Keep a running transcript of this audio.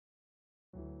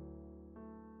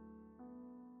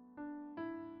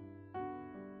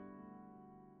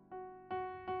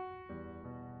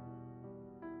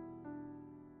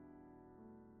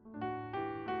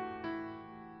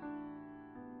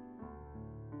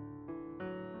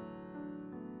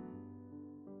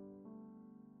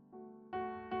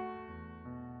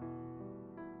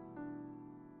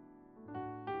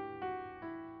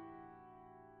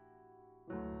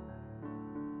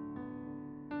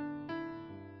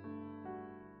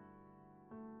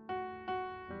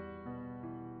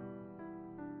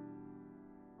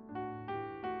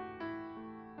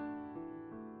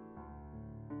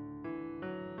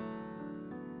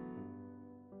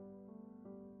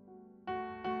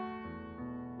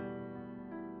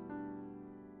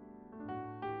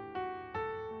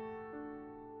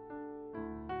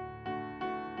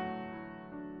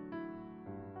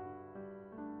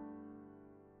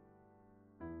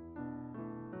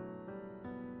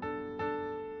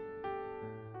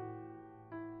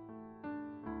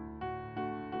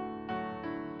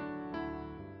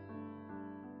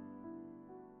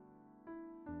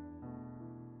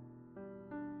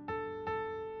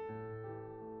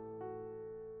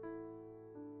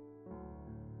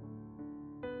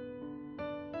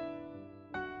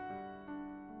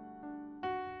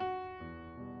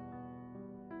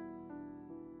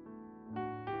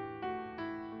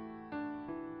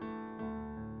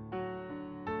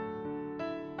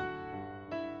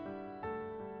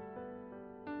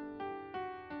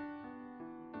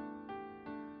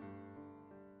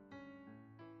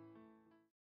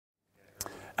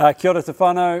Kia ora te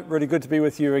whānau, really good to be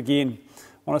with you again.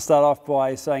 I want to start off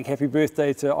by saying happy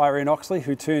birthday to Irene Oxley,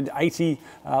 who turned 80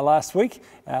 last week,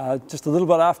 just a little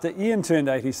bit after Ian turned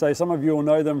 80. So some of you will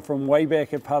know them from way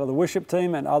back as part of the worship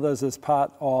team and others as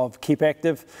part of Keep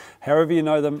Active. However you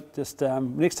know them, just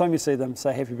next time you see them,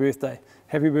 say happy birthday.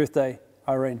 Happy birthday,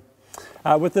 Irene.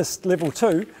 With this level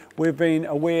 2, we've been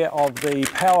aware of the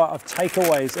power of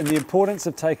takeaways and the importance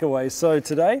of takeaways. So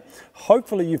today,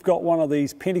 hopefully you've got one of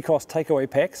these Pentecost takeaway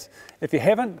packs. If you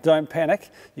haven't, don't panic.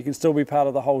 You can still be part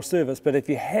of the whole service. But if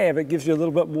you have, it gives you a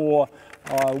little bit more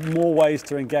ways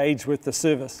to engage with the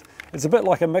service. It's a bit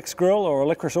like a mixed grill or a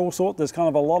licorice all sort. There's kind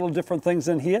of a lot of different things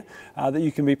in here that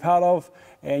you can be part of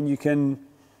and you can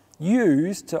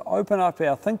use to open up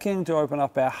our thinking, to open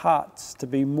up our hearts, to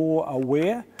be more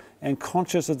aware and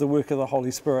conscious of the work of the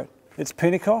Holy Spirit. It's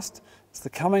Pentecost, it's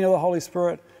the coming of the Holy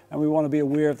Spirit, and we want to be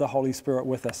aware of the Holy Spirit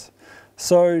with us.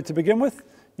 So to begin with,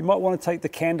 you might want to take the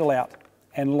candle out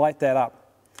and light that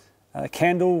up. A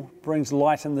candle brings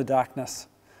light in the darkness.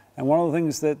 And one of the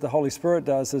things that the Holy Spirit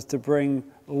does is to bring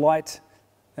light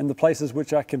in the places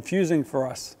which are confusing for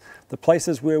us, the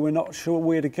places where we're not sure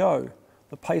where to go,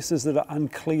 the places that are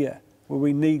unclear, where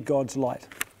we need God's light.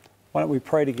 Why don't we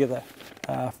pray together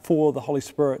for the Holy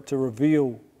Spirit to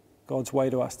reveal God's way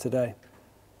to us today.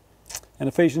 In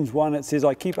Ephesians 1 it says,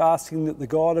 I keep asking that the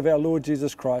God of our Lord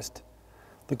Jesus Christ,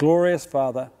 the glorious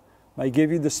Father, may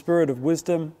give you the spirit of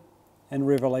wisdom and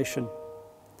revelation.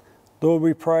 Lord,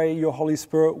 we pray your Holy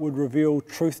Spirit would reveal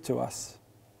truth to us.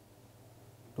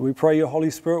 Lord, we pray your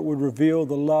Holy Spirit would reveal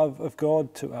the love of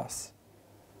God to us.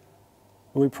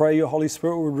 Lord, we pray your Holy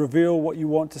Spirit would reveal what you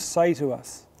want to say to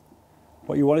us,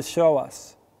 what you want to show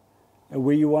us, and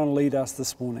where you want to lead us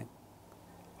this morning.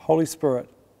 Holy Spirit,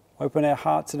 open our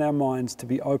hearts and our minds to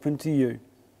be open to you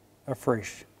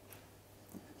afresh.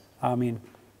 Amen.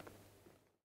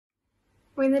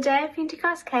 When the day of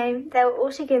Pentecost came, they were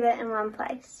all together in one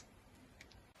place.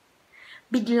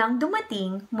 Biglang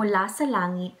dumating mula sa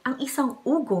langit ang isang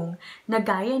ugong na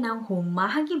gaya ng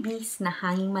humahagibis na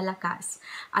hanging malakas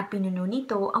at pinuno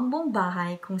nito ang buong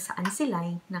bahay kung saan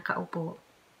sila'y nakaupo.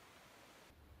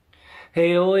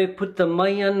 He oe puta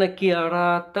mai ana ki a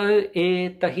rātou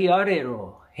e tahi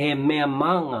arero, he mea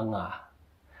mānganga.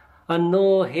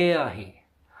 Anō he ahi,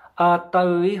 a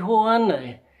tau iho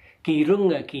ana ki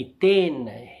runga ki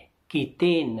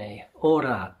tēnei o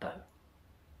rātou.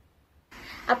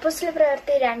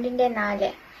 അപ്പോസ്തലപ്രവൃത്തി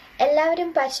 2:4 എല്ലാവരും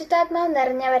പരിശുദ്ധാത്മാവ്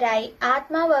നിറഞ്ഞവരായി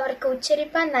ആത്മാവ് അവർക്ക്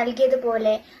ഉച്ചരിപ്പാൻ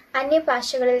നൽകിയതുപോലെ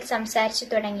അന്യഭാഷകളിൽ സംസാരിച്ചു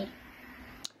തുടങ്ങി.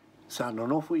 Sa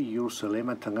nonofo I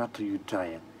Jerusalem tangata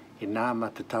Yudea, e nā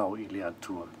matatau I le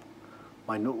atua,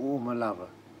 mai no o malava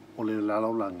o le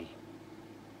lalaulangi.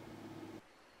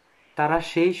 তারা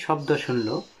সেই শব্দ শুনল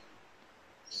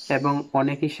এবং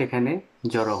অনেকেই সেখানে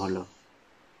জড়ো হলো।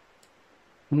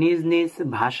 নিজ নিজ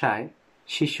ভাষায়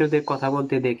শিষ্যদের কথা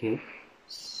বলতে দেখে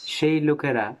সেই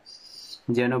লোকেরা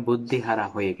যেন বুদ্ধিহারা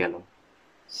হয়ে গেল।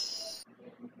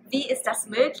 Wie ist das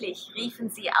möglich, riefen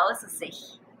sie außer sich.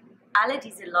 Alle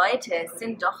diese Leute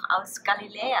sind doch aus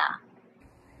Galiläa.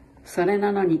 それ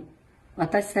なのに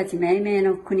私たち命名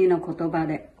の国の言葉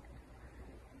で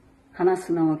話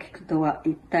すのを聞くとは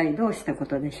一体どうしたこ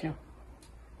とでしょう。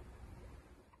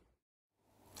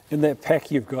In that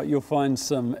pack you've got, you'll find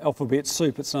some alphabet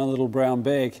soup. It's in a little brown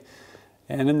bag.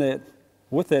 And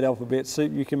with that alphabet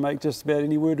soup, you can make just about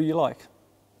any word you like.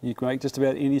 You can make just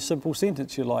about any simple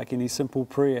sentence you like, any simple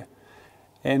prayer.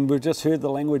 And we've just heard the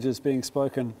languages being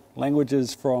spoken.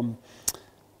 Languages from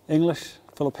English,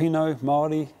 Filipino,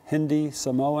 Maori, Hindi,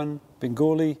 Samoan,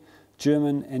 Bengali,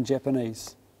 German and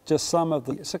Japanese. Just some of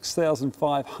the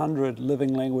 6,500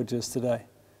 living languages today.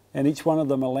 And each one of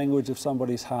them a language of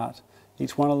somebody's heart.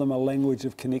 Each one of them a language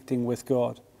of connecting with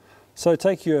God. So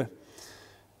take your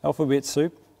alphabet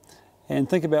soup and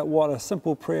think about what a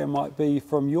simple prayer might be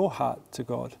from your heart to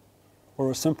God, or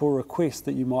a simple request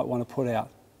that you might want to put out.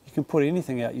 You can put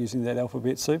anything out using that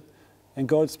alphabet soup, and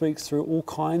God speaks through all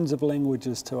kinds of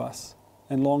languages to us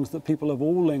and longs that people of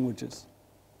all languages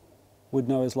would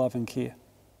know his love and care.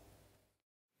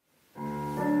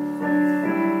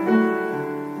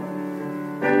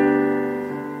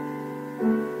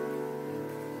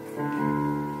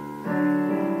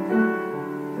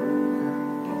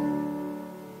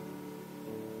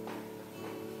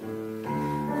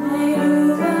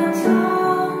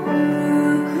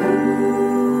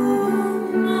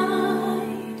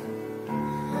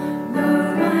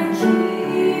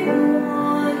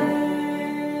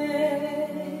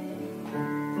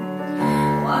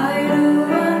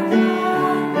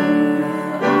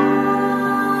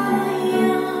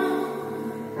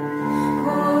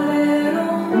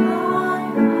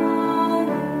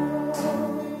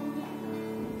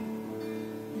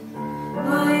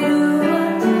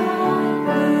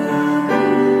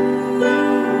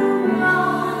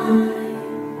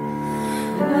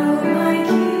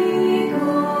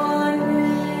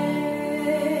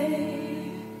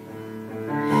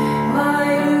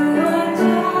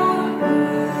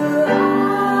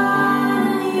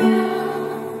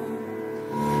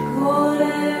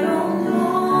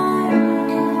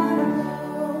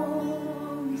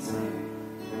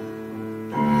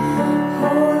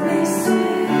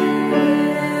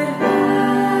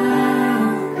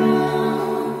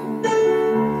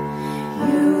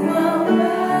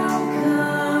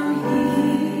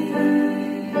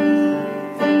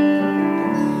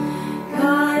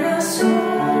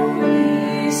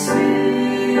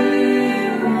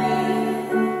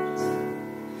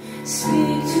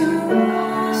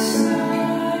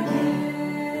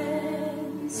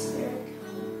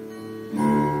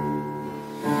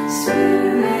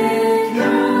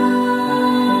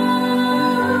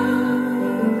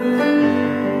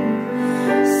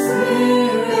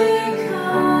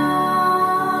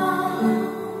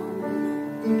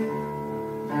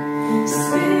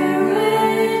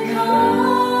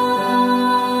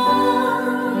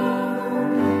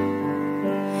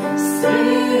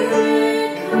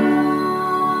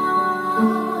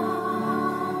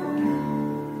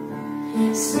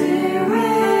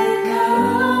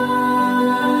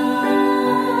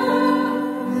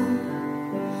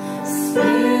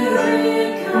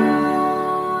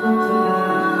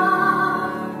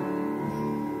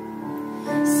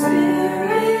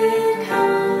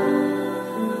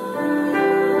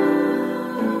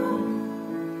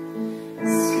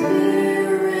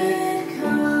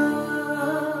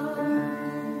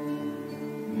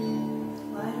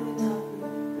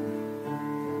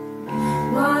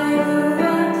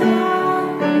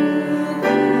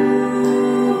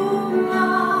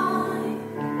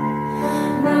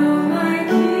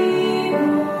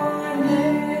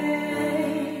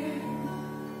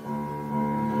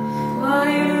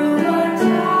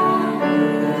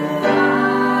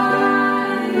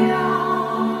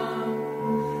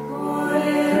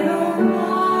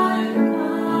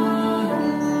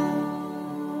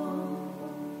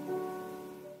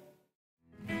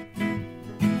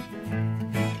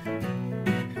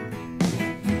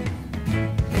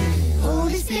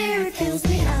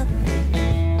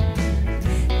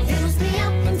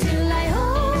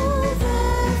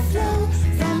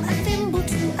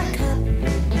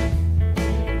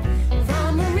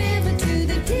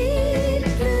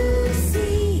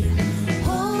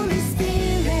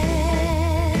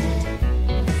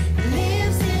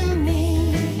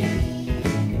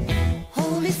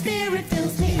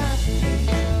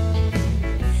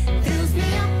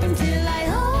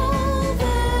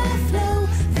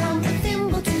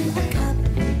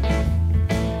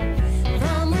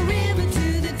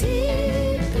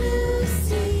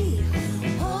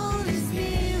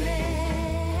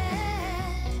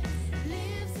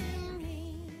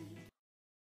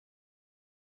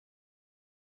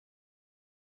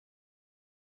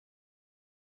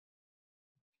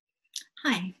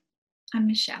 Hi, I'm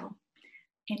Michelle,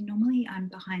 and normally I'm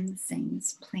behind the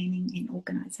scenes planning and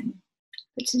organising.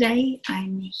 But today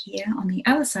I'm here on the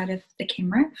other side of the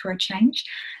camera for a change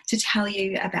to tell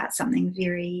you about something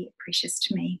very precious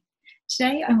to me.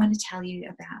 Today I want to tell you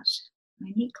about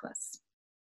my necklace.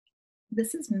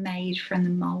 This is made from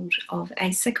the mould of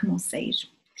a sycamore seed,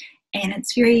 and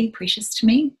it's very precious to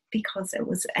me because it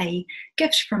was a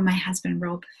gift from my husband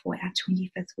Rob for our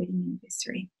 25th wedding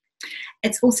anniversary.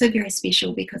 It's also very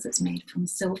special because it's made from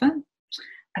silver,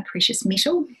 a precious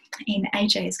metal, and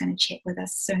AJ is going to chat with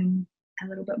us soon a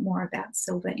little bit more about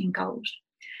silver and gold.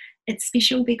 It's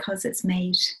special because it's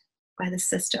made by the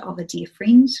sister of a dear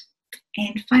friend,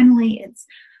 and finally it's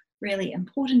really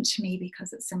important to me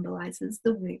because it symbolises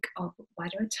the work of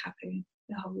Wairua Tapu,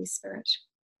 the Holy Spirit.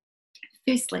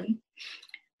 Firstly,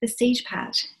 the seed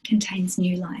part contains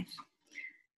new life.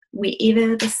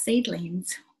 Wherever the seed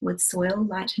lands, with soil,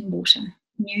 light and water,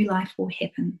 new life will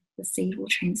happen. The seed will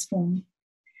transform.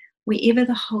 Wherever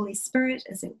the Holy Spirit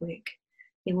is at work,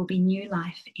 there will be new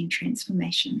life and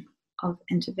transformation of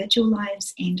individual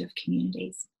lives and of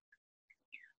communities.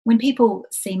 When people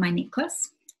see my necklace,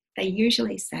 they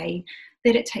usually say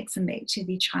that it takes them back to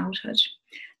their childhood,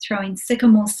 throwing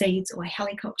sycamore seeds or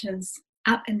helicopters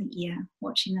up in the air,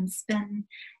 watching them spin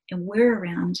and whir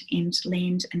around and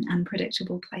land in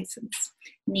unpredictable places,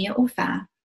 near or far,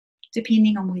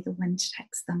 depending on where the wind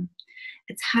takes them.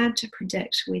 It's hard to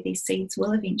predict where these seeds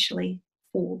will eventually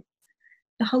fall.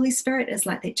 The Holy Spirit is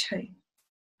like that too.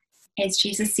 As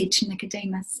Jesus said to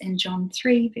Nicodemus in John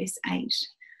 3 verse 8,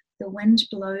 the wind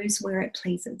blows where it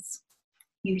pleases.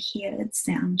 You hear its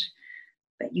sound,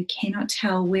 but you cannot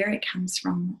tell where it comes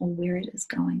from or where it is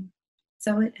going.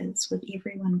 So it is with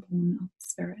everyone born of the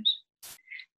Spirit.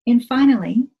 And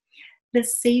finally,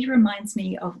 this seed reminds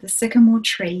me of the sycamore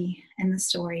tree in the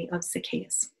story of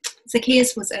Zacchaeus.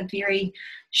 Zacchaeus was a very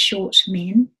short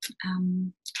man.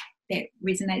 That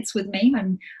resonates with me.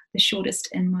 I'm the shortest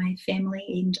in my family,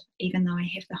 and even though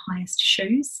I have the highest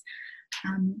shoes,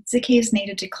 Zacchaeus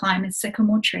needed to climb a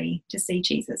sycamore tree to see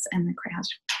Jesus in the crowd.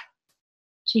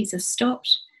 Jesus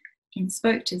stopped and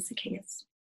spoke to Zacchaeus.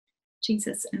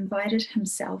 Jesus invited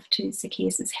himself to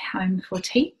Zacchaeus' home for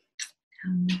tea.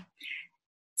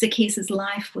 Zacchaeus'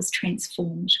 life was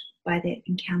transformed by that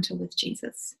encounter with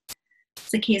Jesus.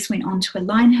 Zacchaeus went on to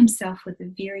align himself with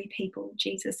the very people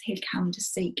Jesus had come to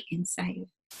seek and save.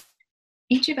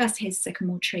 Each of us has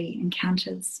sycamore tree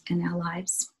encounters in our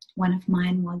lives. One of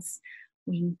mine was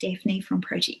when Daphne from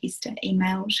Project Esther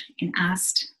emailed and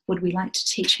asked, would we like to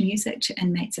teach music to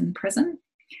inmates in prison?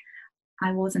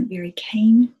 I wasn't very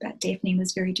keen, but Daphne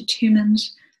was very determined,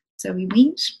 so we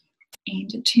went,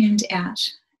 and it turned out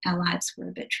our lives were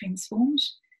a bit transformed,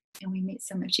 and we met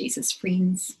some of Jesus'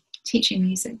 friends teaching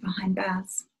music behind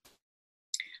bars.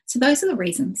 So those are the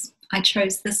reasons I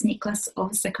chose this necklace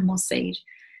of a sycamore seed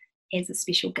as a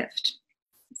special gift.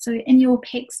 So in your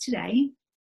packs today,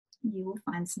 you will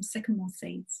find some sycamore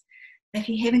seeds. If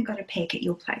you haven't got a pack at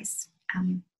your place,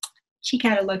 check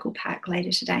out a local park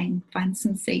later today and find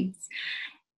some seeds.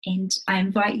 And I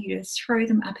invite you to throw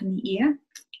them up in the air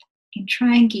and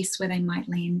try and guess where they might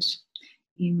land.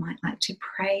 You might like to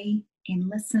pray and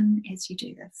listen as you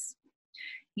do this.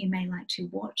 You may like to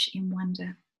watch and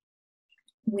wonder,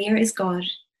 where is God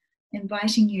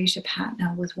inviting you to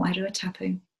partner with Wairua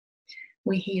Tapu,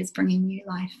 where he is bringing new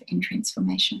life and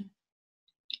transformation?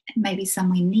 It may be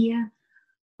somewhere near,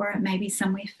 or it may be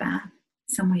somewhere far,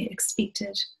 somewhere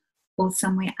expected, or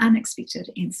somewhere unexpected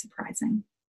and surprising.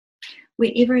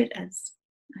 Wherever it is,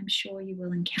 I'm sure you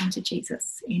will encounter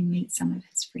Jesus and meet some of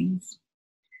his friends.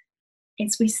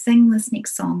 As we sing this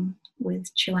next song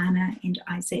with Joanna and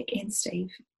Isaac and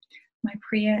Steve, my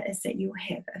prayer is that you'll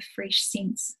have a fresh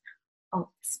sense of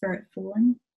the Spirit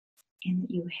falling, and that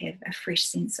you'll have a fresh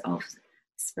sense of the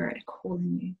Spirit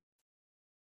calling you.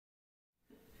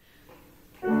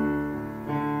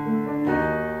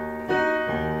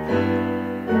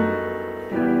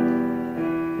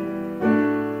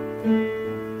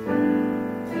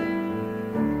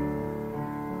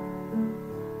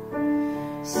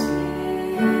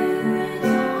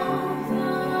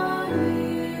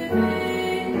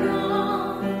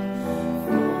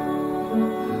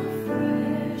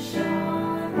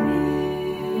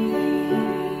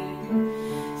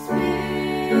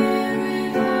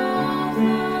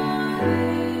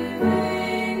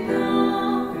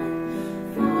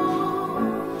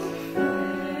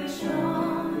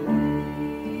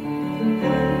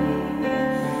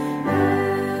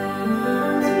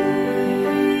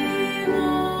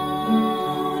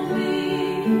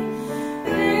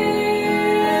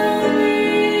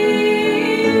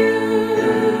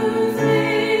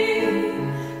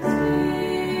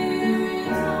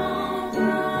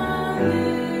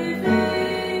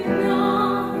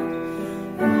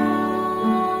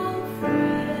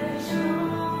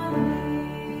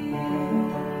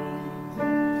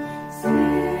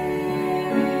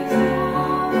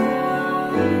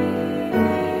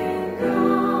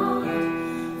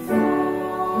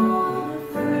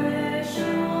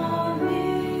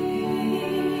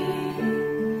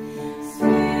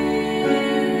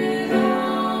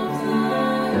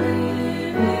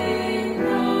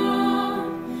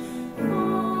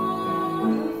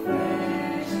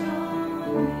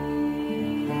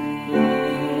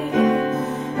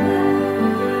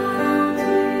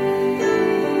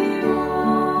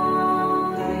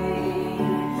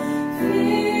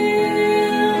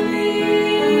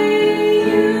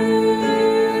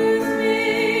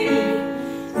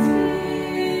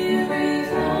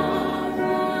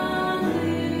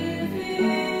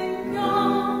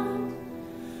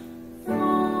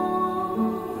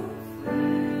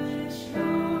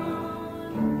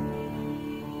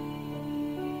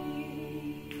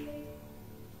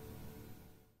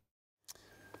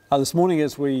 This morning,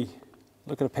 as we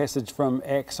look at a passage from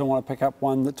Acts, I want to pick up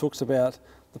one that talks about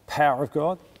the power of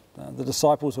God. The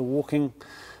disciples are walking.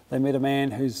 They met a man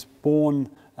who's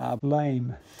born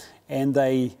lame, and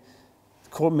they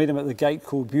meet him at the gate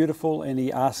called Beautiful, and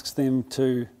he asks them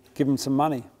to give him some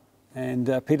money.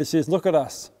 And Peter says, "Look at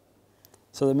us."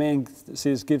 So the man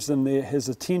gives them his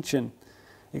attention,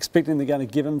 expecting they're going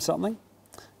to give him something.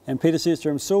 And Peter says to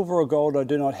him, "Silver or gold I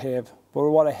do not have, but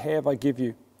what I have I give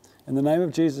you. In the name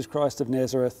of Jesus Christ of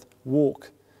Nazareth,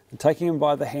 walk." And taking him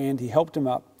by the hand, he helped him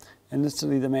up, and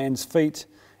instantly the man's feet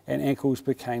and ankles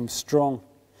became strong.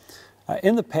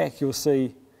 In the pack, you'll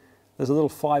see there's a little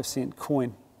 5-cent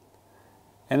coin.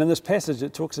 And in this passage,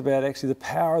 it talks about actually the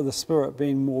power of the Spirit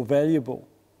being more valuable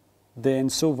than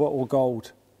silver or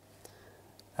gold.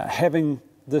 Having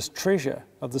this treasure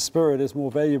of the Spirit is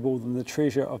more valuable than the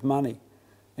treasure of money.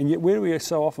 And yet where do we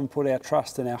so often put our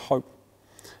trust and our hope?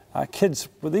 Kids,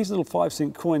 with these little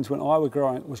 5-cent coins when I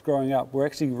was growing up, were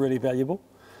actually really valuable.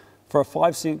 For a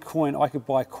 5-cent coin, I could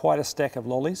buy quite a stack of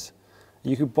lollies.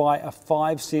 You could buy a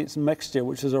 5-cent mixture,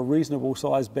 which is a reasonable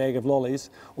sized bag of lollies,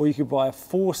 or you could buy a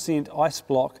 4-cent ice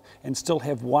block and still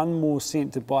have 1 more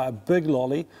cent to buy a big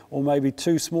lolly, or maybe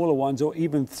 2 smaller ones, or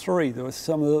even 3. There were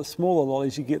some of the smaller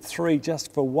lollies, you get 3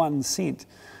 just for 1 cent.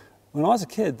 When I was a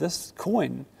kid, this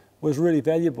coin was really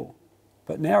valuable,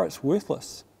 but now it's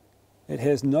worthless. It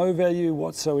has no value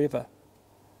whatsoever.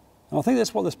 And I think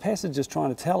that's what this passage is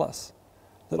trying to tell us,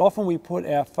 that often we put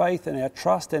our faith and our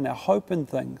trust and our hope in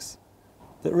things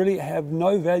that really have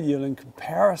no value in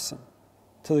comparison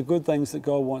to the good things that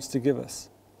God wants to give us,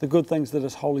 the good things that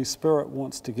His Holy Spirit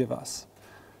wants to give us.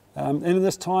 And in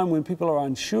this time when people are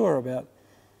unsure about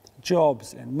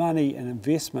jobs and money and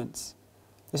investments,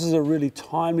 this is a really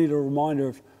timely reminder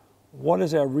of what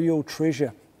is our real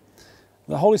treasure.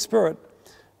 The Holy Spirit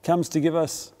comes to give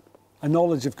us a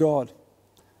knowledge of God,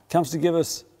 comes to give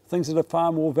us things that are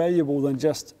far more valuable than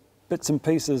just bits and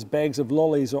pieces, bags of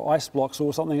lollies or ice blocks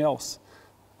or something else.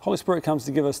 Holy Spirit comes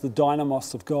to give us the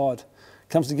dynamos of God,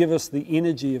 comes to give us the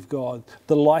energy of God,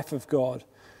 the life of God,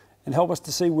 and help us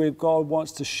to see where God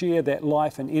wants to share that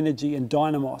life and energy and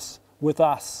dynamos with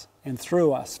us and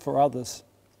through us for others.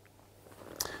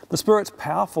 The Spirit's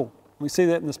powerful. We see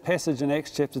that in this passage in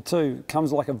Acts chapter 2. It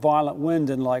comes like a violent wind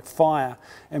and like fire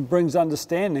and brings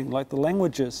understanding like the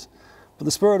languages. But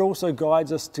the Spirit also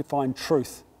guides us to find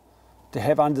truth, to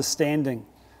have understanding,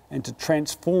 and to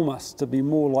transform us to be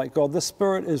more like God. The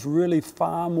Spirit is really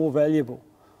far more valuable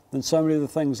than so many of the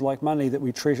things like money that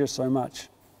we treasure so much.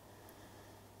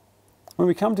 When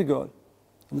we come to God,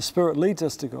 and the Spirit leads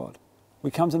us to God,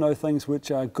 we come to know things which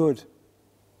are good,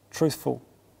 truthful,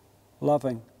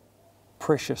 loving,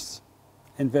 precious,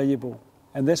 and valuable.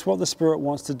 And that's what the Spirit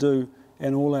wants to do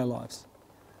in all our lives.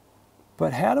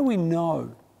 But how do we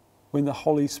know when the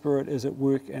Holy Spirit is at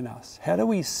work in us? How do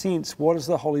we sense what is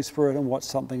the Holy Spirit and what's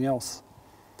something else?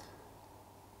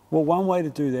 Well, one way to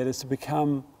do that is to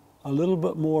become a little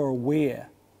bit more aware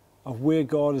of where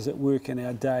God is at work in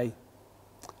our day.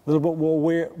 A little bit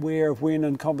more aware of when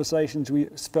in conversations we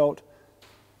felt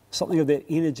something of that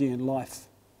energy in life.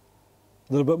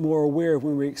 A little bit more aware of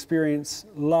when we experience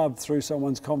love through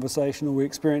someone's conversation, or we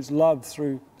experience love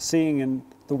through seeing and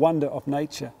the wonder of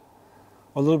nature.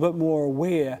 A little bit more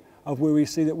aware of where we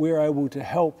see that we're able to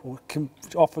help or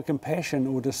offer compassion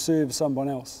or to serve someone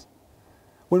else.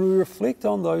 When we reflect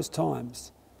on those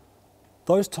times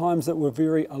that were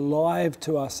very alive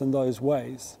to us in those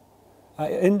ways, are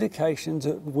indications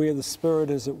of where the Spirit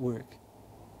is at work.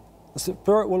 The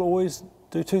Spirit will always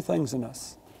do two things in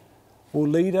us. Will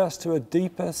lead us to a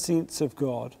deeper sense of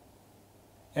God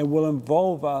and will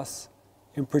involve us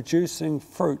in producing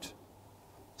fruit.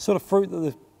 The sort of fruit that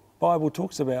the Bible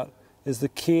talks about is the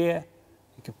care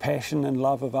and compassion and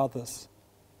love of others.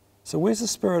 So where's the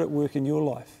Spirit at work in your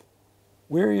life?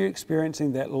 Where are you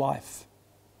experiencing that life,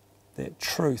 that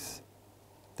truth,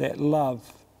 that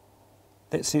love,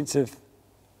 that sense of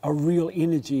a real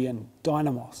energy and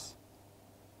dynamos?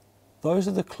 Those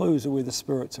are the clues of where the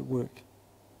Spirit's at work.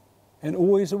 And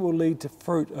always it will lead to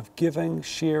fruit of giving,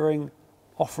 sharing,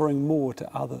 offering more to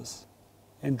others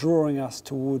and drawing us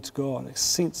towards God, a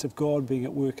sense of God being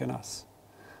at work in us.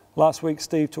 Last week,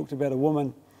 Steve talked about a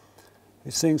woman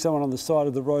who, seeing someone on the side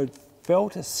of the road,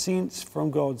 felt a sense from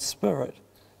God's Spirit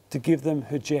to give them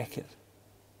her jacket.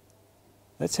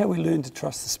 That's how we learn to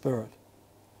trust the Spirit.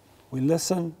 We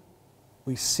listen,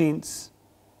 we sense,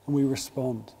 and we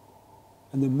respond.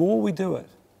 And the more we do it,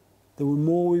 the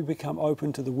more we become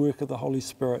open to the work of the Holy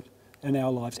Spirit in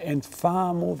our lives, and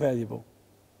far more valuable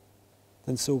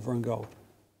than silver and gold.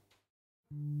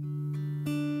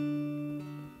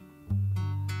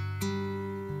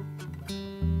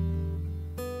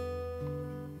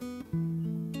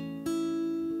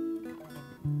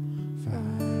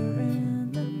 Fire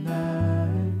in the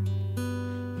night,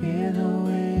 hear the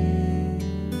wind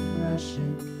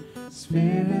rushing,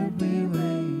 Spirit, we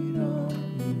wait on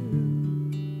you.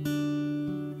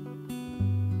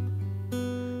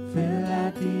 Feel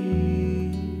that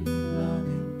deep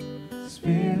longing,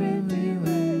 Spirit, we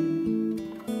wait.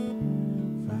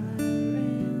 Fire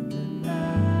in the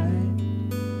night,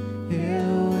 hear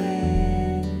the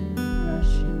wind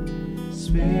rushing,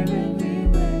 Spirit, we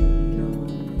wait on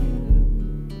you.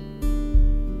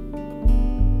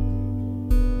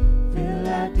 Feel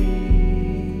that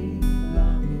deep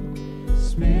longing,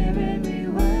 Spirit, we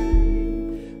wait.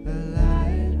 The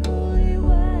light, Holy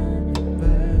One,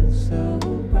 burns so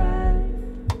bright.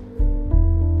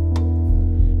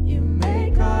 You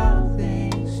make all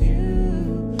things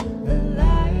new. The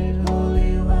light,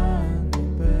 Holy One,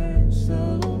 burns so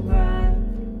bright.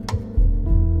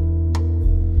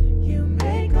 You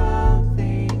make all things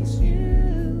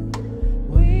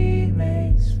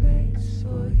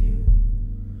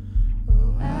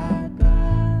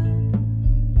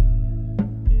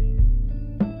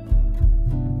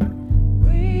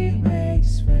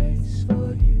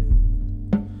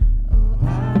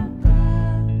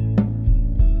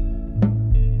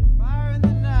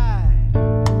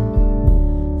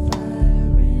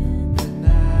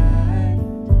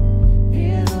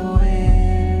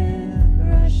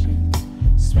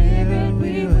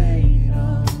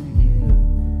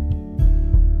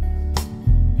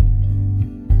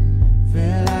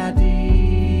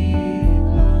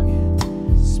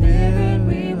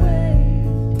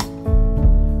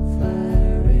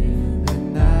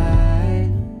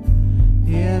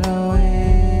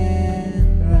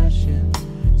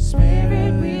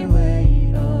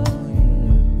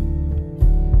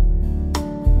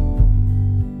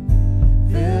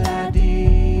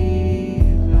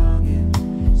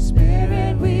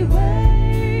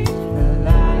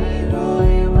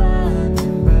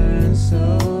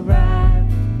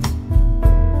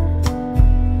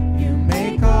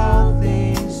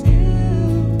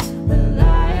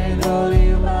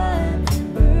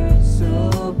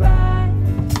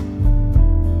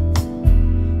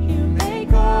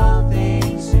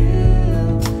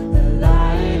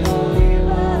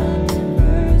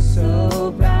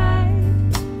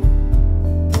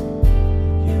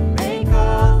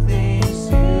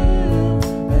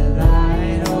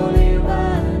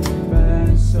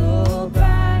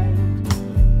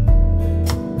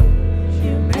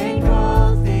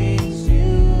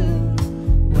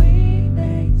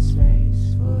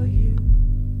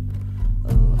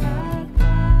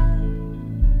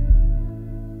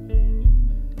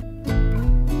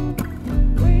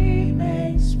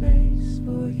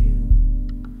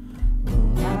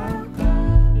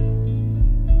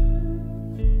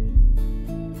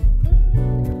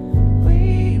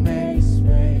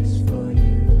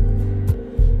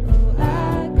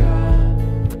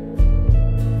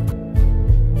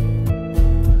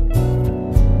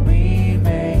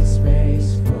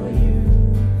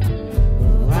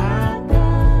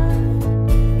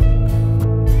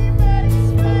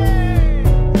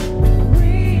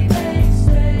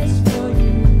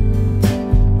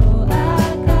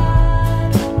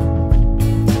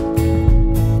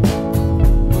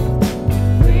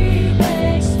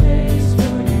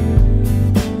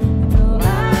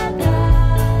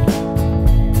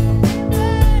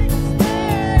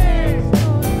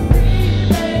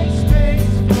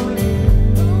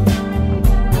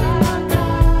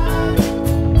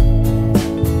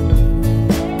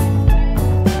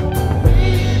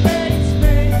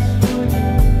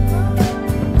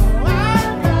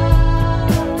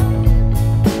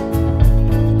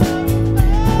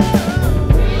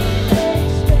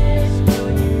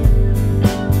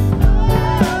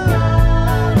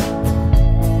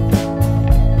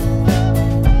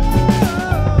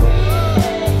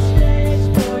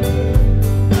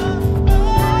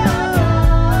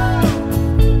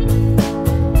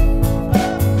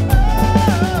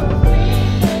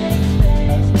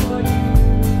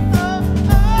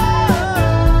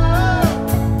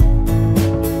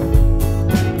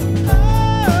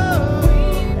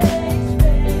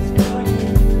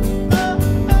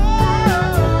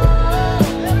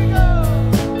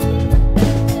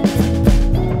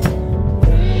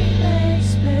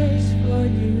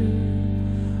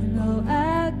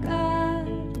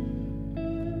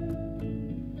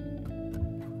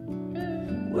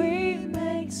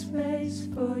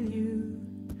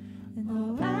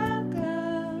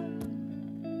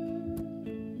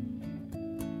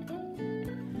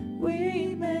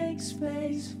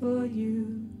space for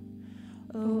you,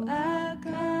 oh our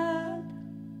God.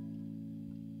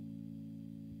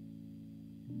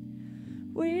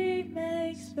 We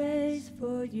make space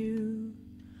for you,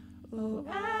 oh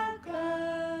our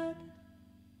God.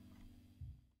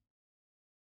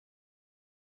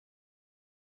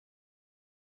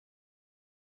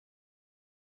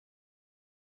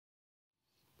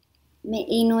 Me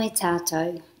ino e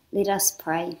tātou, let us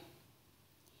pray.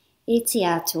 E te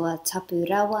atua tapu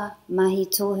rawa, mahi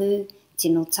tohu,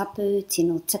 tino tapu,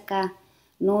 tino tika,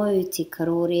 nōu te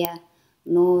karoria,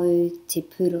 nōu te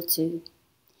purotu.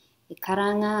 E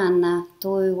karanga ana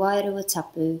tōu wairua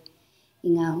tapu, i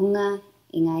ngā hunga,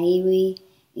 i ngā iwi,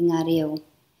 i ngā reo.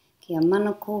 Kia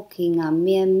manako ki ngā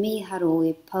mea miharo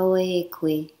e paua e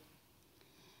koe.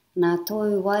 Nā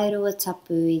tōu wairua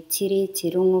tapu i tiri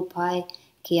te rongo pai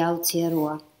ki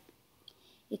Aotearoa.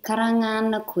 I karanga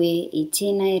ana koe i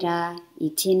tēnei rā,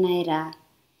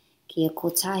 kia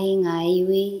kotahi ngā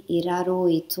iwi i raro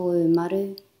i tōu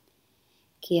maru,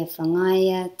 kia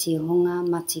whangaia te honga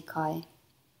matikai.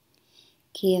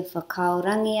 Kia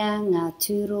whakaorangia ngā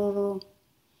tūroro,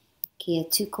 kia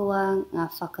tukoa ngā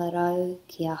whakarau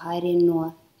kia haere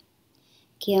noa.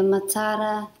 Kia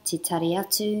matara te tari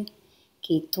atu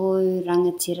ki tōu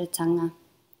rangatiratanga.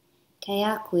 Kei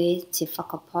a koe te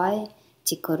whakapai,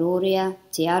 te karoria,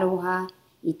 te aroha,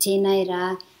 i tēnei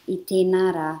rā, i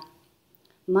tēnā rā.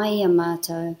 Mai a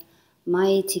mātou,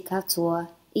 mai i te katoa,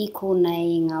 i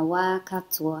konei i ngā wā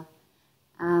katoa.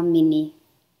 Āmeni.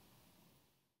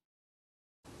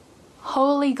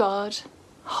 Holy God,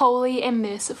 holy and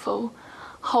merciful,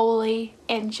 holy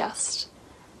and just,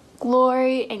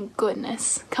 glory and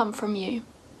goodness come from you.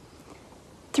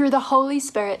 Through the Holy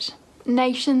Spirit,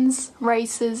 nations,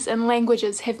 races, and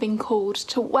languages have been called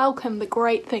to welcome the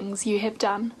great things you have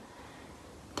done.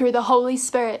 Through the Holy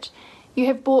Spirit, you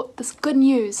have brought this good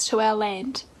news to our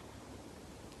land.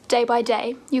 Day by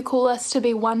day, you call us to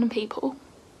be one people,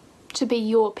 to be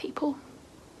your people.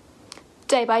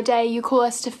 Day by day, you call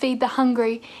us to feed the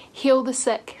hungry, heal the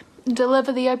sick,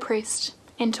 deliver the oppressed,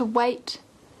 and to wait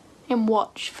and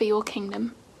watch for your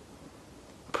kingdom.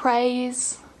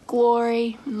 Praise,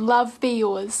 glory, and love be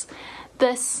yours,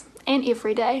 this and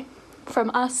every day, from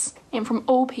us and from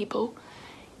all people,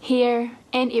 here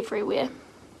and everywhere.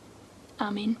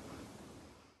 Amen.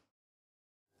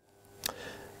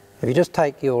 If you just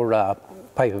take your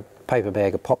paper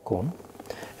bag of popcorn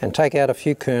and take out a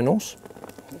few kernels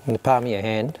in the palm of your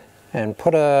hand and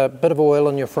put a bit of oil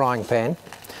in your frying pan,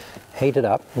 heat it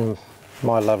up, and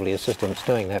my lovely assistant's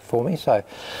doing that for me, so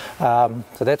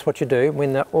that's what you do.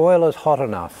 When the oil is hot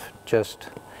enough, just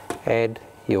add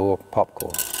your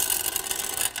popcorn.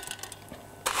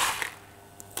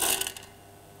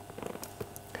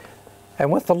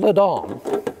 And with the lid on,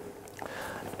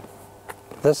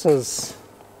 this is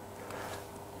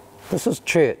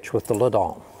church with the lid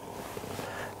on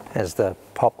as the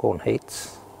popcorn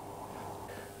heats.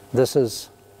 This is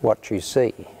what you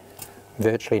see,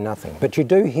 virtually nothing. But you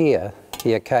do hear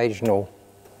the occasional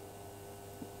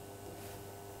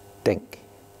dink.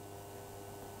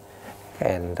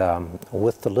 And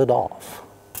with the lid off,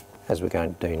 as we're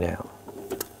going to do now,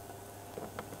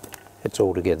 it's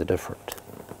altogether different.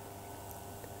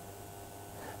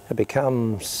 It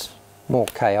becomes more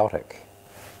chaotic,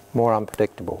 more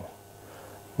unpredictable,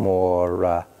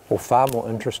 or far more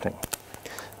interesting.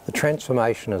 The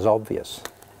transformation is obvious.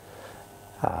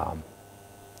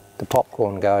 The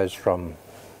popcorn goes from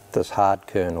this hard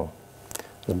kernel,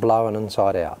 is blown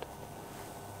inside out,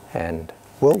 and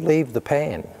will leave the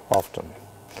pan often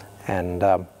and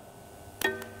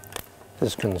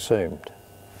is consumed.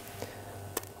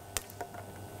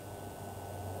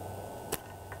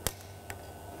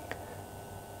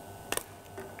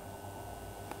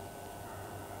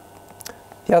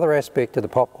 The other aspect of the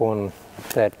popcorn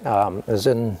that is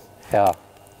in our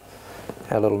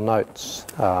little notes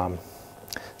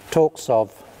talks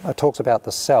about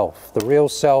the self, the real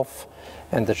self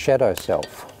and the shadow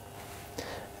self.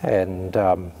 And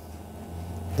the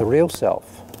real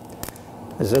self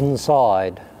is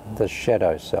inside the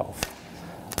shadow self,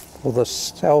 or the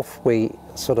self we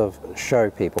sort of show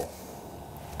people.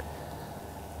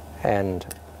 And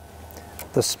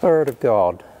the Spirit of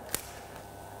God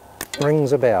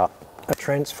brings about a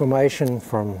transformation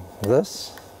from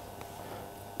this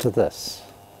to this.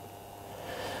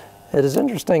 It is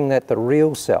interesting that the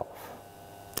real self,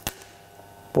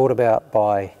 brought about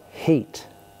by heat,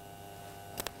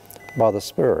 by the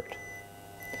Spirit,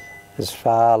 is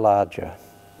far larger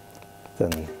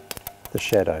than the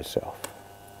shadow self.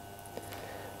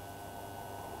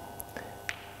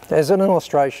 As an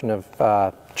illustration of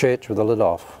church with the lid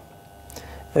off,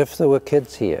 if there were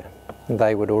kids here,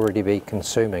 they would already be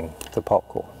consuming the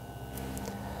popcorn.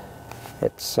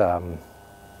 It's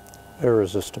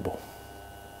irresistible.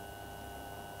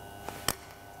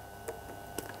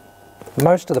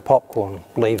 Most of the popcorn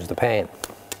leaves the pan,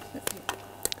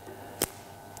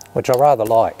 which I rather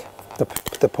like.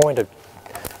 The point of,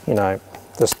 you know,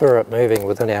 the Spirit moving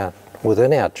within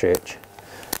our church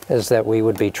is that we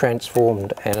would be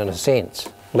transformed and, in a sense,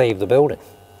 leave the building.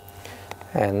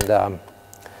 And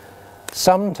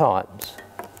sometimes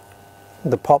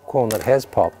the popcorn that has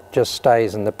popped just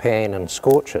stays in the pan and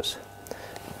scorches.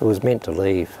 It was meant to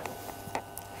leave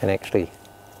and actually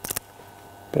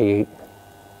be eaten.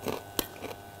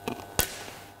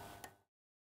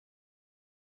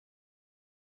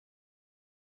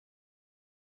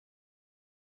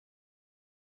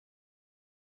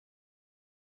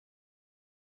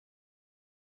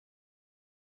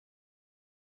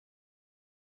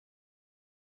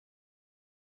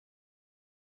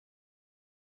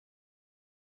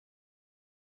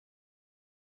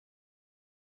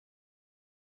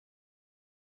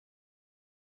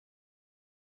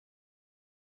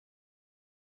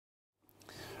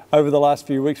 Over the last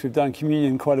few weeks, we've done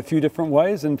communion quite a few different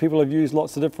ways, and people have used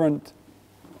lots of different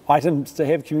items to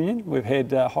have communion. We've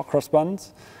had hot cross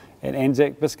buns and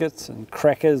Anzac biscuits and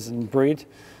crackers and bread,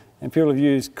 and people have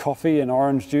used coffee and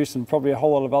orange juice and probably a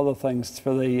whole lot of other things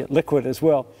for the liquid as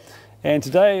well. And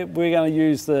today we're going to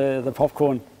use the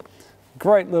popcorn.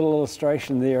 Great little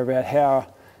illustration there about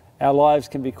how our lives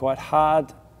can be quite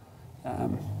hard,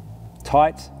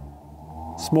 tight,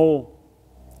 small,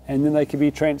 and then they can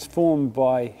be transformed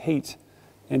by heat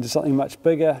into something much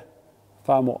bigger,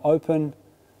 far more open,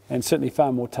 and certainly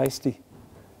far more tasty.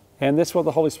 And that's what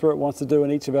the Holy Spirit wants to do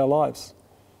in each of our lives.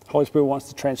 The Holy Spirit wants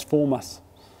to transform us,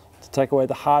 to take away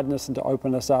the hardness and to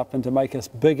open us up and to make us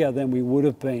bigger than we would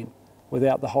have been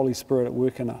without the Holy Spirit at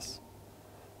work in us.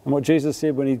 And what Jesus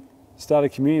said when he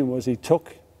started communion was he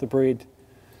took the bread,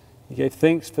 he gave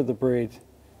thanks for the bread,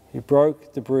 he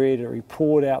broke the bread, or he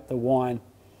poured out the wine,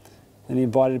 and he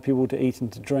invited people to eat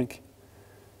and to drink.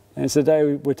 And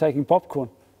today we're taking popcorn.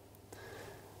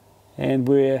 And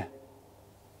we're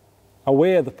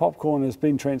aware the popcorn has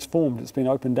been transformed, it's been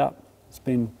opened up, it's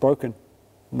been broken.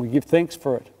 And we give thanks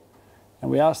for it. And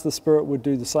we ask the Spirit would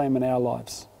do the same in our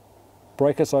lives.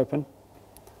 Break us open,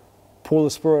 pour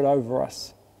the Spirit over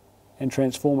us, and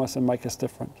transform us and make us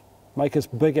different. Make us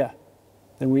bigger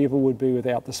than we ever would be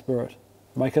without the Spirit.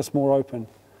 Make us more open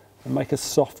and make us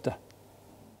softer.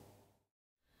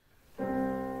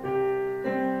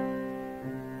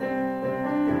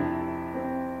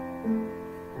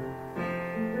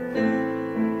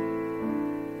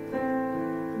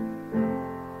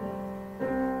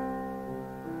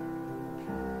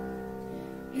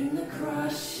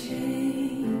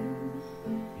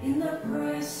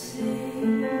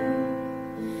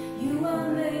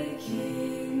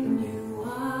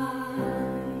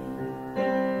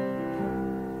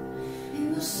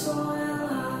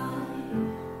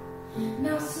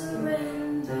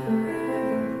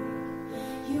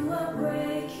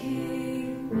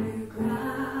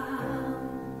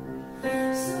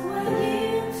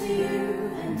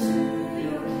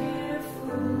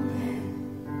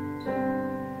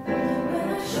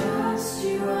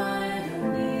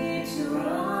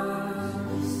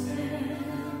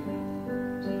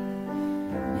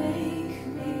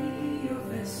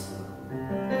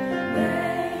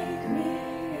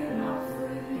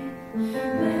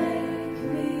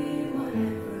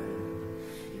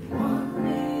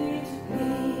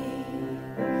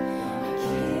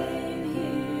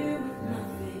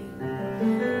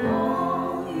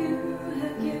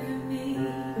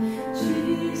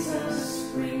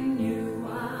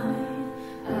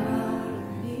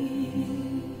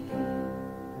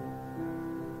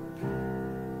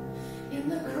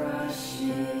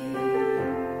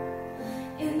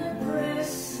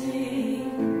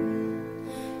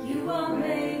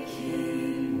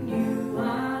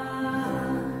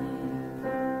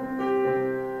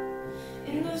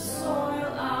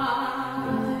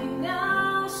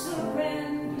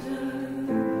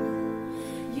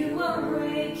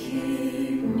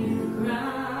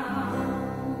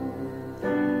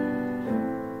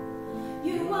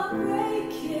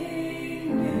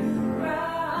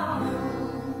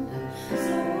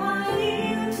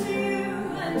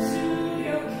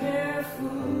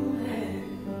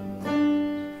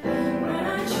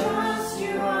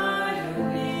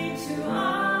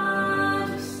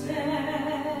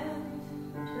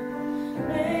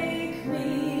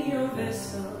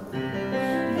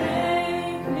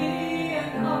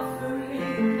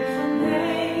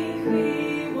 Make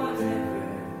me whatever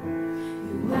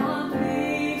you want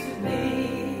me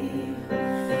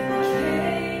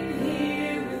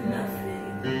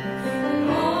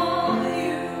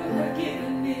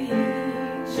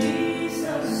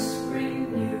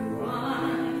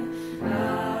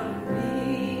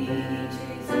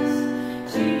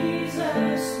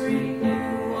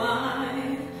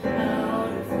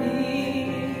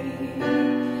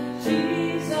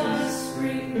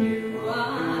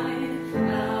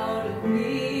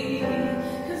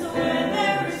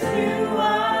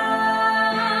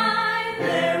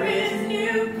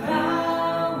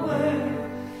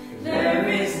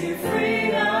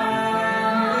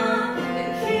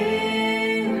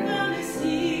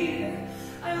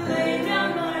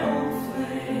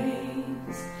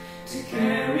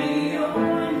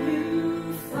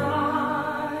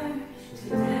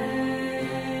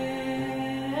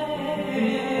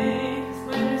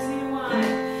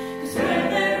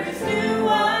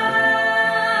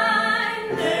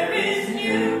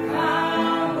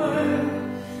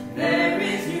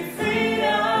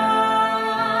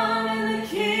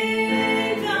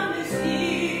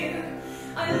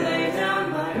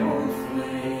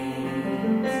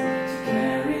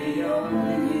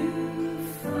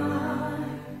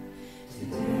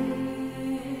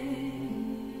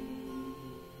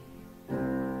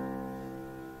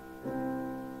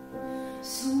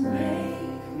So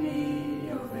make me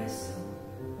your vessel,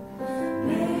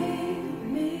 make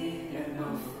me an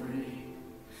offering,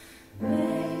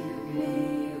 make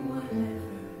me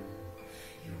whatever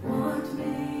you want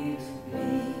me to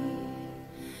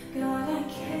be. God, I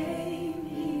came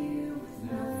here with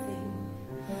nothing,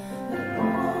 but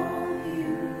all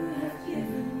you have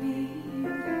given me.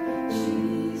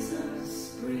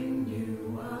 Jesus, bring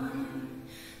new wine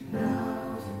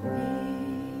now to me.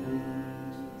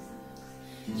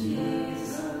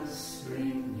 Jesus,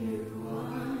 bring new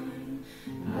wine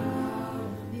now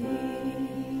to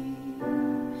me.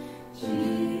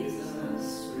 Jesus,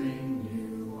 bring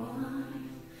new wine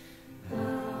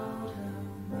out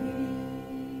of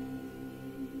me.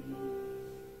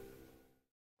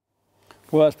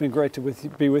 Well, it's been great to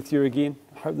be with you again.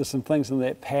 I hope there's some things in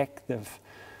that pack that have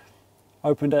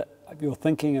opened up your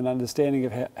thinking and understanding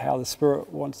of how the Spirit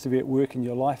wants to be at work in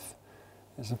your life.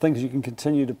 There's some things you can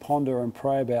continue to ponder and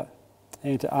pray about,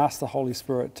 and to ask the Holy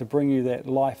Spirit to bring you that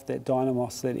life, that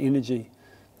dynamos, that energy,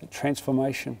 that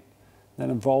transformation, that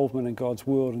involvement in God's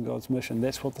world and God's mission.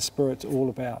 That's what the Spirit's all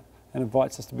about and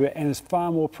invites us to be, and is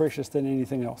far more precious than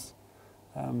anything else.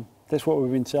 That's what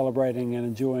we've been celebrating and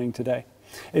enjoying today.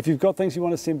 If you've got things you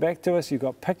want to send back to us, you've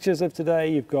got pictures of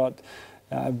today, you've got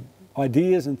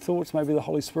ideas and thoughts, maybe the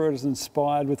Holy Spirit is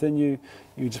inspired within you,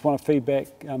 you just want to feedback,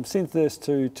 send this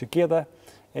to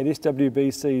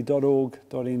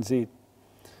together@swbc.org.nz.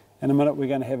 In a minute we're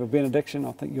going to have a benediction.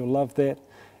 I think you'll love that.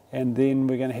 And then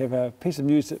we're going to have a piece of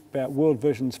news about World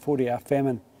Vision's 40-hour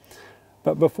famine.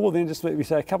 But before then, just let me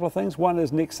say a couple of things. One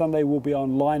is next Sunday we'll be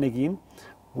online again.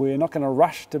 We're not going to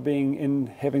rush to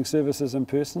having services in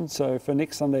person. So for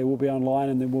next Sunday we'll be online,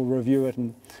 and then we'll review it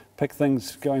and pick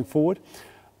things going forward.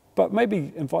 But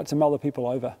maybe invite some other people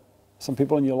over. Some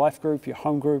people in your life group, your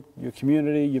home group, your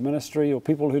community, your ministry, or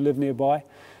people who live nearby,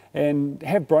 and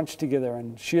have brunch together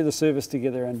and share the service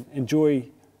together and enjoy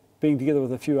being together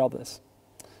with a few others.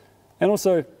 And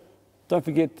also, don't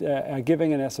forget our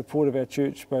giving and our support of our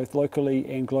church, both locally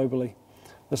and globally.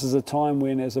 This is a time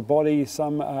when, as a body,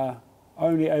 some are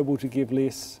only able to give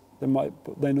less than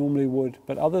they normally would,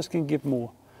 but others can give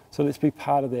more. So let's be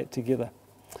part of that together.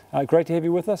 Great to have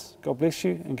you with us. God bless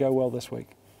you, and go well this week.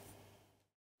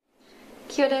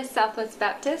 Kia ora, Southwest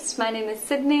Baptist. My name is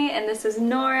Sydney, and this is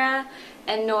Nora,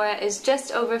 and Nora is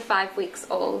just over 5 weeks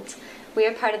old. We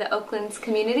are part of the Oaklands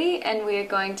community, and we are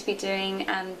going to be doing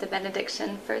the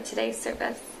benediction for today's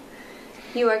service.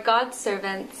 You are God's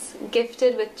servants,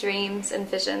 gifted with dreams and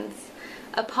visions.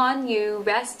 Upon you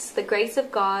rests the grace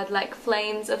of God like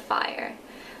flames of fire.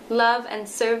 Love and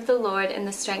serve the Lord in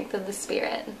the strength of the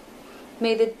Spirit.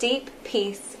 May the deep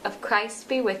peace of Christ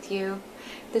be with you,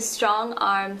 the strong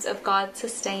arms of God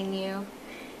sustain you,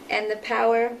 and the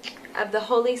power of the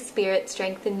Holy Spirit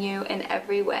strengthen you in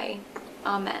every way.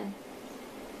 Amen.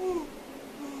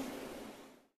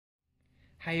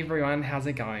 Hey everyone, how's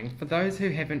it going? For those who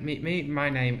haven't met me, my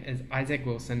name is Isaac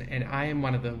Wilson, and I am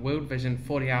one of the World Vision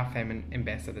 40-hour famine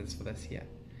ambassadors for this year.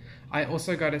 I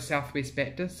also go to Southwest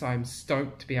Baptist, so I'm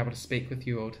stoked to be able to speak with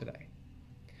you all today.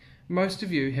 Most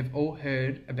of you have all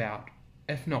heard about,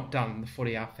 if not done, the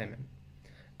 40-hour famine.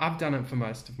 I've done it for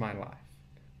most of my life,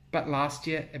 but last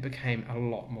year it became a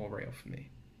lot more real for me.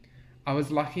 I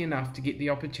was lucky enough to get the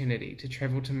opportunity to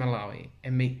travel to Malawi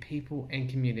and meet people and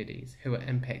communities who are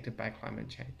impacted by climate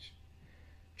change.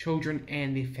 Children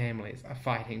and their families are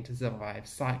fighting to survive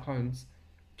cyclones,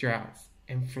 droughts,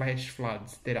 and flash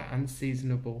floods that are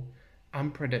unseasonable,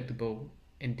 unpredictable,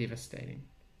 and devastating.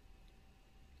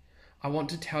 I want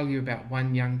to tell you about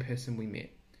one young person we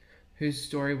met, whose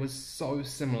story was so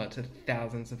similar to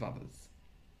thousands of others.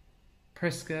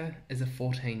 Priska is a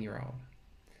 14-year-old.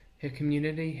 Her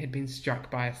community had been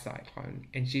struck by a cyclone,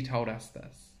 and she told us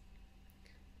this.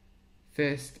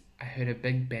 First, I heard a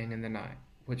big bang in the night,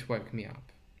 which woke me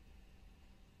up.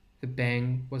 The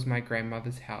bang was my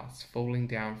grandmother's house falling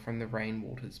down from the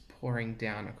rainwaters pouring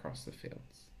down across the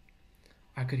fields.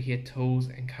 I could hear tools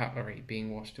and cutlery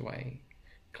being washed away,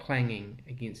 clanging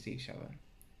against each other.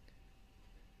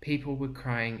 People were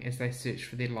crying as they searched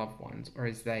for their loved ones or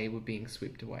as they were being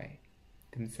swept away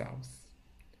themselves.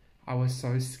 I was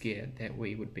so scared that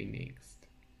we would be next.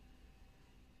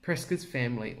 Priska's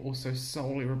family also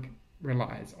solely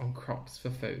relies on crops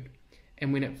for food,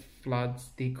 and when it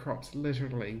floods, their crops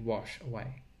literally wash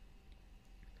away.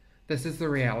 This is the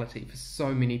reality for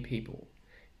so many people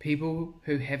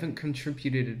who haven't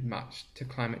contributed much to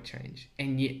climate change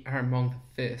and yet are among the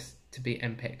first to be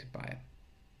impacted by it.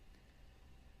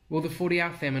 Will the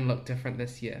 40-hour famine look different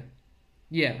this year?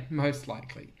 Yeah, most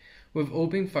likely. We've all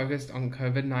been focused on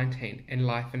COVID-19 and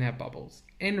life in our bubbles,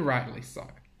 and rightly so.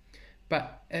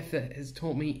 But if it has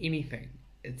taught me anything,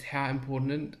 it's how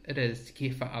important it is to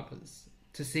care for others,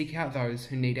 to seek out those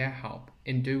who need our help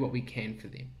and do what we can for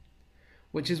them.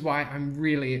 Which is why I'm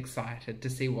really excited to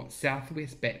see what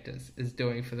Southwest Baptist is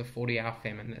doing for the 40-hour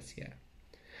famine this year.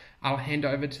 I'll hand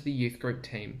over to the youth group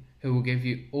team who will give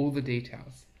you all the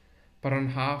details. But on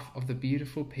behalf of the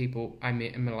beautiful people I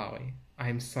met in Malawi, I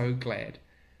am so glad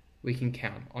we can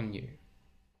count on you.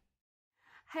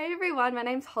 Hey everyone, my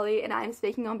name's Holly and I'm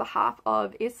speaking on behalf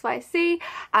of SWBC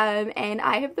and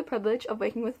I have the privilege of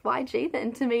working with YG, the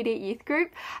Intermediate Youth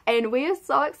Group, and we are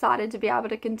so excited to be able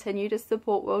to continue to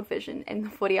support World Vision in the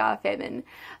 40-hour famine.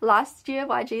 Last year,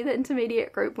 YG, the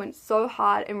Intermediate Group, went so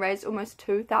hard and raised almost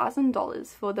 $2,000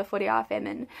 for the 40-hour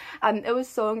famine. It was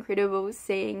so incredible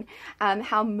seeing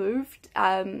how moved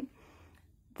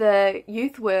the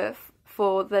youth were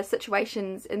for the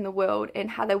situations in the world and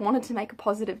how they wanted to make a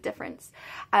positive difference.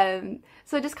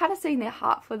 So just kind of seeing their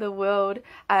heart for the world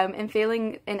and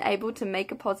feeling and able to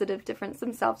make a positive difference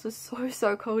themselves was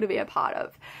so cool to be a part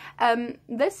of.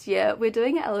 This year we're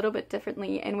doing it a little bit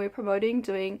differently, and we're promoting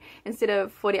doing, instead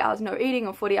of 40 hours no eating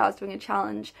or 40 hours doing a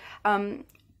challenge,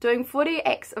 doing 40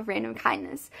 acts of random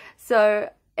kindness. So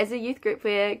as a youth group,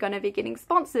 we're going to be getting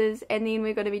sponsors, and then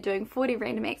we're going to be doing 40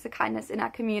 random acts of kindness in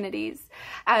our communities.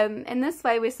 And this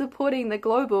way, we're supporting the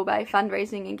global by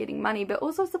fundraising and getting money, but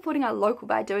also supporting our local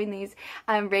by doing these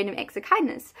random acts of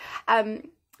kindness.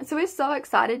 So we're so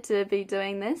excited to be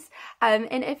doing this. And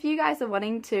if you guys are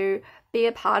wanting to be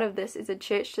a part of this as a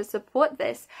church to support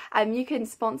this, you can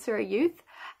sponsor a youth.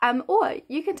 Or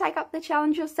you can take up the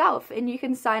challenge yourself, and you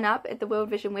can sign up at the World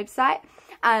Vision website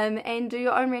and do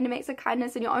your own random acts of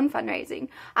kindness and your own fundraising.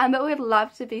 But we'd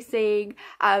love to be seeing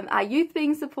our youth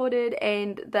being supported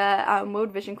and the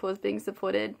World Vision cause being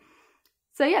supported.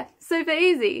 So yeah, super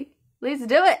easy. Let's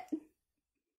do it.